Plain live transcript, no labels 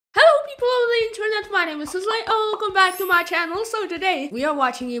people of the internet, my name is Sisley. Welcome back to my channel. So today we are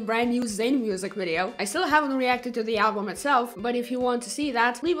watching a brand new ZAYN music video. I still haven't reacted to the album itself, but if you want to see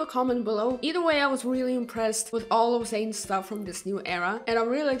that, leave a comment below. Either way, I was really impressed with all of ZAYN's stuff from this new era, and I'm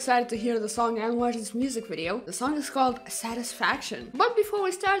really excited to hear the song and watch this music video. The song is called Satisfaction. But before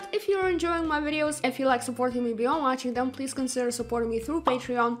we start, if you're enjoying my videos, if you like supporting me beyond watching them, please consider supporting me through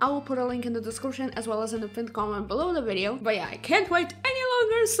Patreon. I will put a link in the description as well as in the pinned comment below the video. But yeah, I can't wait any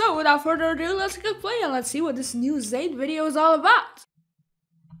longer, so without further ado, let's get play and let's see what this new ZAYN video is all about.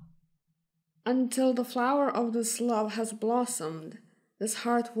 Until the flower of this love has blossomed, this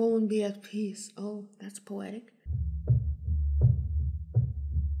heart won't be at peace. Oh, that's poetic.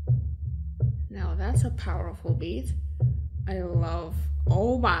 Now that's a powerful beat. I love...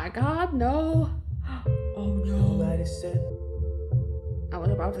 Oh my god, no! Oh no. I was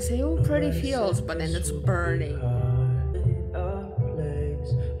about to say, oh, pretty feels, but then it's burning.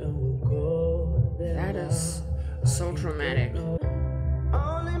 That is so dramatic. Oh.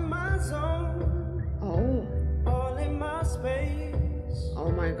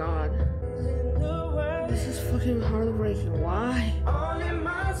 Oh my god. This is fucking heartbreaking. Why?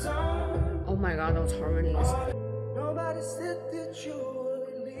 Oh my god, those harmonies.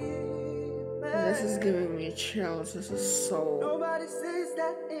 This is giving me chills. This is so...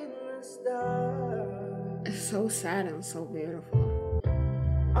 It's so sad and so beautiful.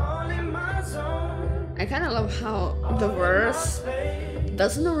 I kind of love how the verse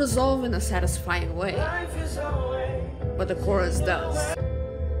doesn't resolve in a satisfying way, but the chorus does.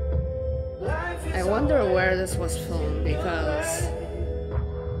 I wonder where this was filmed because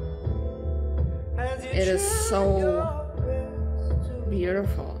it is so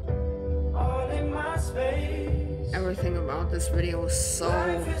beautiful. Everything about this video is so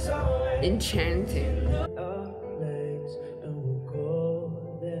enchanting.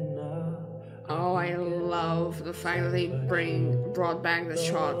 Oh, I love the fact that they brought back the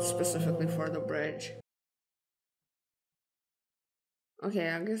shot specifically for the bridge. Okay,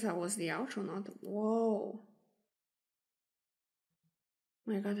 I guess that was the outro, not the... Whoa.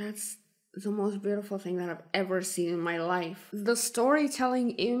 My god, that's the most beautiful thing that I've ever seen in my life. The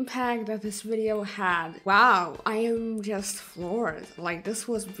storytelling impact that this video had. Wow, I am just floored. Like, this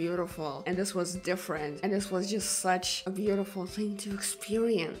was beautiful, and this was different, and this was just such a beautiful thing to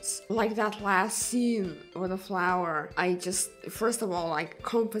experience. Like that last scene with the flower. I just, first of all, like,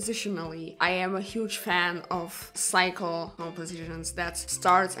 compositionally, I am a huge fan of cycle compositions that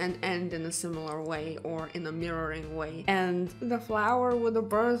start and end in a similar way or in a mirroring way. And the flower with the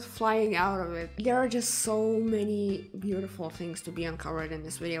bird flying out of it. There are just so many beautiful things to be uncovered in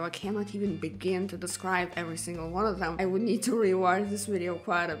this video. I cannot even begin to describe every single one of them. I would need to rewatch this video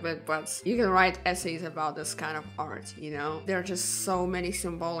quite a bit, but you can write essays about this kind of art, you know? There are just so many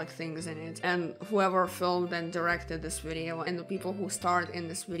symbolic things in it, and whoever filmed and directed this video and the people who starred in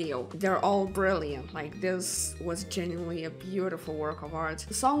this video, they're all brilliant. Like, this was genuinely a beautiful work of art.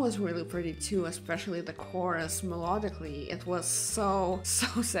 The song was really pretty too, especially the chorus. Melodically, it was so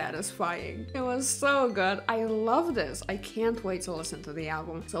satisfying. It was so good. I love this. I can't wait to listen to the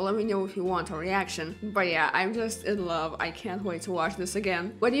album. So let me know if you want a reaction. But yeah, I'm just in love. I can't wait to watch this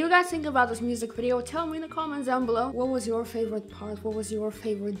again. What do you guys think about this music video? Tell me in the comments down below. What was your favorite part? What was your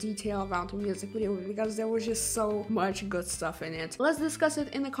favorite detail about the music video? Because there was just so much good stuff in it. Let's discuss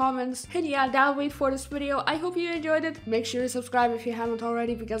it in the comments. And yeah, that'll wait for this video. I hope you enjoyed it. Make sure to subscribe if you haven't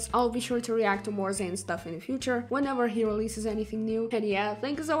already, because I'll be sure to react to more ZAYN stuff in the future whenever he releases anything new. And yeah,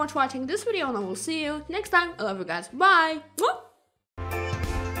 thank you so much for watching this video, and I will see you next time. I love you guys. Bye! Mwah!